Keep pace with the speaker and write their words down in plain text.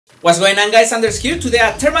What's going on, guys? Anders here today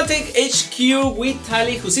at Thermaltake HQ with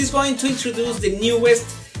Tali, who is going to introduce the newest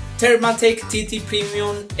Thermaltake TT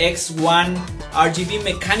Premium X1 RGB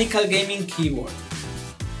mechanical gaming keyboard.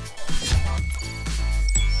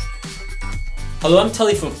 Hello, I'm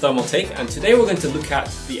Tali from Thermaltake, and today we're going to look at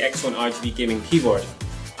the X1 RGB gaming keyboard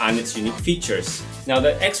and its unique features. Now,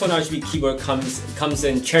 the X1 RGB keyboard comes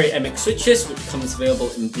in Cherry MX switches, which comes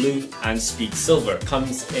available in blue and speed silver.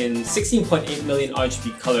 Comes in 16.8 million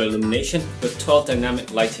RGB color illumination with 12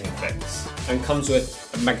 dynamic lighting effects, and comes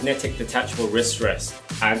with a magnetic detachable wrist rest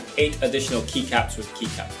and 8 additional keycaps with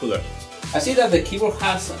keycap cooler. I see that the keyboard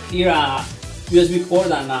has here a USB port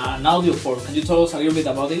and an audio port. Can you tell us a little bit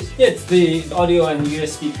about this? Yeah, it's the audio and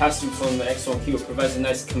USB pass-through from the X1 keyboard provides a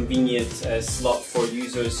nice convenient slot for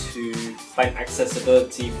users who find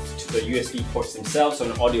accessibility to the USB ports themselves, or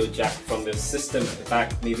an audio jack from the system at the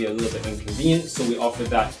back may be a little bit inconvenient, so we offer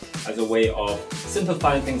that as a way of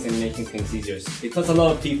simplifying things and making things easier. Because a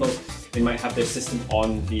lot of people, they might have their system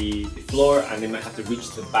on the floor and they might have to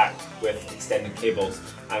reach the back with extended cables,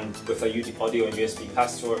 and with a audio and USB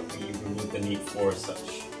pass-through, we remove the need for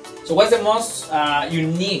such. So what's the most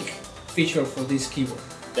unique feature for this keyboard?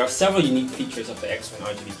 There are several unique features of the X1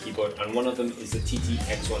 RGB keyboard, and one of them is the TT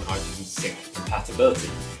X1 RGB sync compatibility.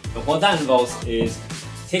 And what that involves is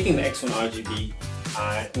taking the X1 RGB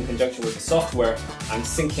in conjunction with the software and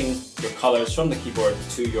syncing your colors from the keyboard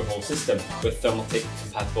to your whole system with Thermaltake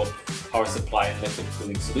compatible power supply and liquid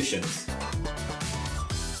cooling solutions.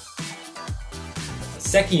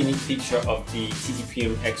 The second unique feature of the TT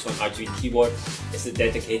Premium X1 RGB keyboard is the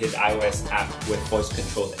dedicated iOS app with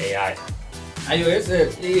voice-controlled AI.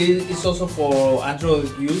 iOS is also for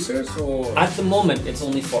Android users, or? At the moment, it's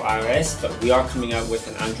only for iOS, but we are coming out with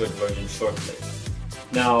an Android version shortly.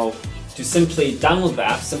 Now, to simply download the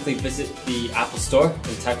app, simply visit the Apple Store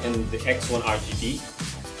and type in the X1 RGB,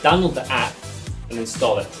 download the app and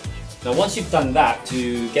install it. Now, once you've done that,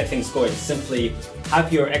 to get things going, simply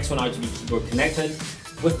have your X1 RGB keyboard connected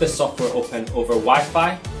with the software open over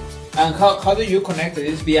Wi-Fi. And how do you connect it?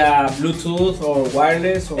 Is it via Bluetooth or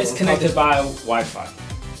wireless? Or it's connected by Wi-Fi.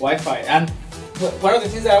 Wi-Fi. And one of the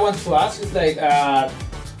things that I want to ask is like,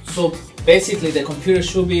 so basically the computer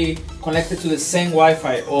should be connected to the same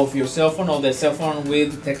Wi-Fi of your cell phone, or the cell phone will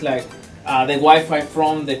detect like the Wi-Fi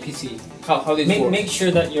from the PC. How this works? Make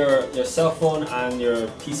sure that your cell phone and your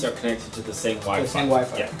PC are connected to the same Wi-Fi. The same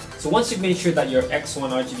Wi-Fi. Yeah. So once you've made sure that your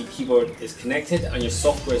X1 RGB keyboard is connected and your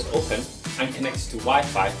software is open and connected to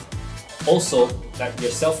Wi-Fi, also that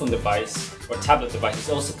your cell phone device or tablet device is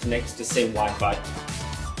also connected to the same Wi-Fi,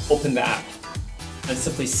 open the app and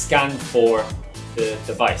simply scan for the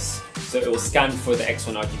device. So it will scan for the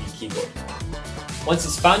X1 RGB keyboard. Once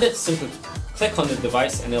it's found it, simply click on the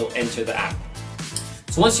device and it'll enter the app.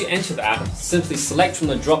 So once you enter the app, simply select from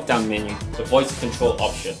the drop-down menu the voice control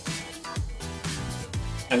option.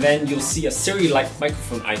 And then you'll see a Siri-like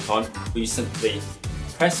microphone icon where you simply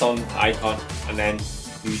press on the icon and then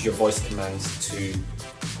use your voice commands to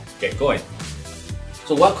get going.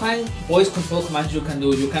 So what kind of voice control commands you can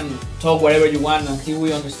do? You can talk whatever you want and he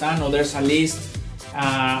will understand, or there's a list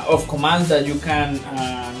of commands that you can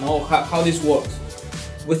know how this works?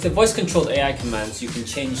 With the voice-controlled AI commands, you can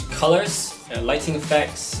change colors, lighting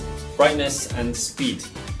effects, brightness and speed.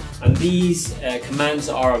 And these commands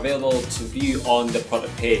are available to view on the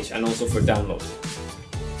product page and also for download.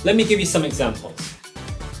 Let me give you some examples.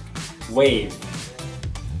 Wave.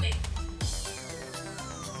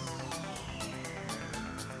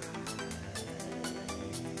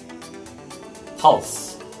 Pulse.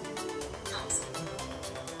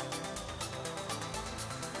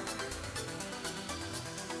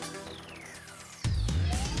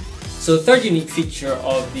 So the third unique feature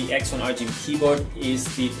of the X1 RGB keyboard is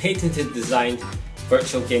the patented designed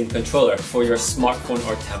virtual game controller for your smartphone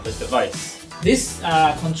or tablet device. This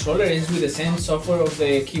controller is with the same software of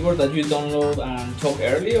the keyboard that you download and talk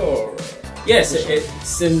earlier, or? Yes,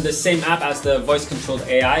 it's in the same app as the voice-controlled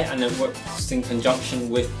AI, and it works in conjunction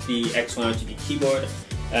with the X1 RGB keyboard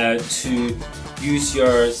to use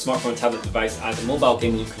your smartphone tablet device as a mobile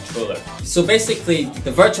gaming controller. So basically,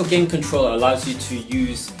 the virtual game controller allows you to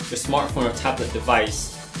use your smartphone or tablet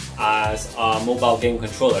device as a mobile game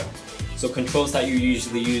controller. So controls that you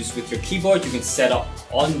usually use with your keyboard, you can set up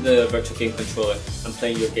on the virtual game controller and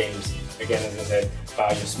play your games, again as I said,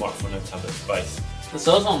 via your smartphone or tablet device. That's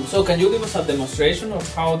awesome. So can you give us a demonstration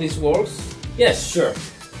of how this works? Yes, sure.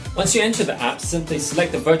 Once you enter the app, simply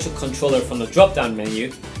select the virtual controller from the drop-down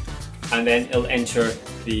menu, and then it'll enter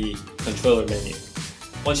the controller menu.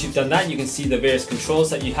 Once you've done that, you can see the various controls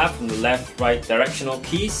that you have from the left, right directional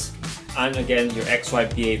keys, and again your X, Y,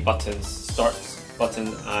 B, A buttons, start button,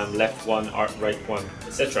 left one, right one,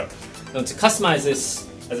 etc. Now to customize this,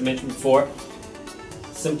 as I mentioned before,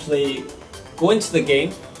 simply go into the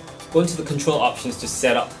game, go into the control options to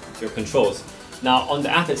set up your controls. Now on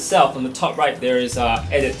the app itself, on the top right, there is an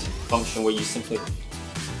edit function where you simply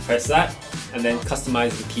press that and then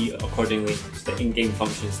customize the key accordingly to the in-game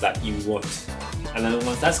functions that you want. And then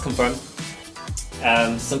once that's confirmed,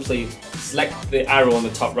 simply select the arrow on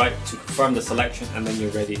the top right to confirm the selection, and then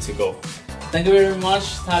you're ready to go. Thank you very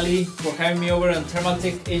much, Tali, for having me over on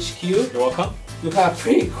Thermaltake HQ. You're welcome. You have a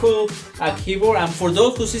pretty cool keyboard, and for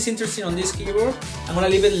those who is interested in this keyboard, I'm gonna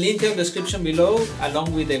leave a link in the description below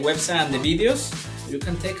along with the website and the videos. You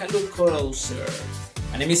can take a look closer.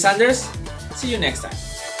 My name is Anders. See you next time.